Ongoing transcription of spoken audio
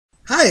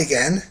Hi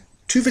again.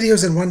 2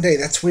 videos in one day.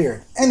 That's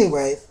weird.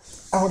 Anyway,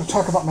 I want to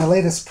talk about my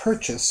latest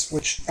purchase,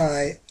 which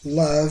I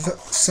love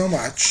so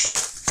much.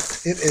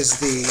 It is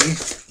the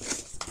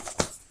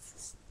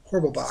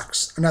horrible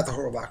box. Not the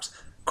horrible box.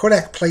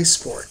 Kodak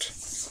PlaySport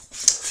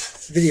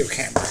video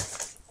camera.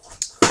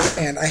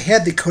 And I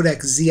had the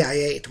Kodak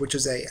ZI-8, which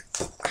is a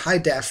high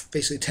def,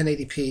 basically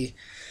 1080p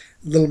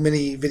little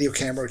mini video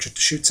camera, which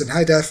shoots in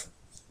high def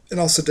and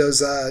also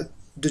does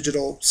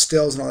digital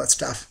stills and all that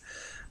stuff.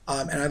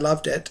 And I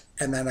loved it.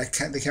 And then they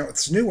came out with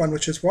this new one,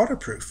 which is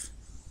waterproof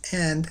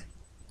and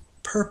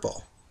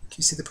purple. Can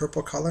you see the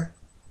purple color?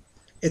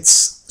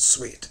 It's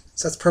sweet.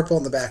 So that's purple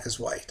and the back is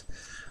white.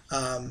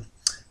 And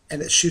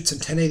it shoots in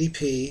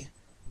 1080p.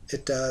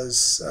 It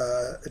does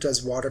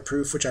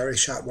waterproof, which I already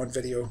shot one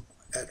video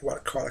at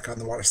Kodak on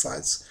the water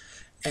slides.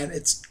 And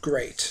it's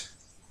great.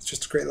 It's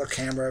just a great little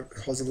camera.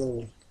 It holds a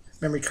little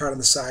memory card on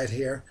the side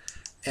here.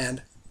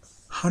 And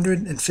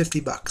 150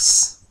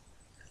 bucks.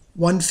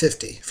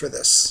 150 for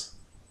this.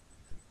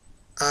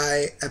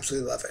 I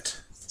absolutely love it.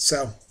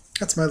 So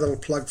that's my little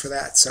plug for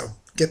that. So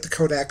get the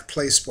Kodak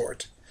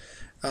PlaySport.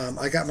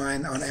 I got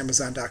mine on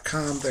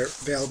Amazon.com. They're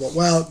available.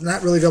 Well,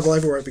 not really available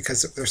everywhere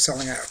because they're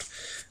selling out.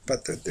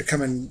 But they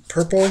come in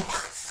purple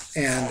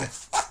and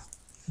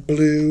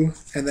blue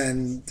and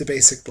then the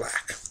basic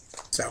black.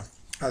 So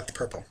I like the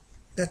purple.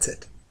 That's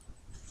it.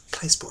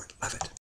 PlaySport. Love it.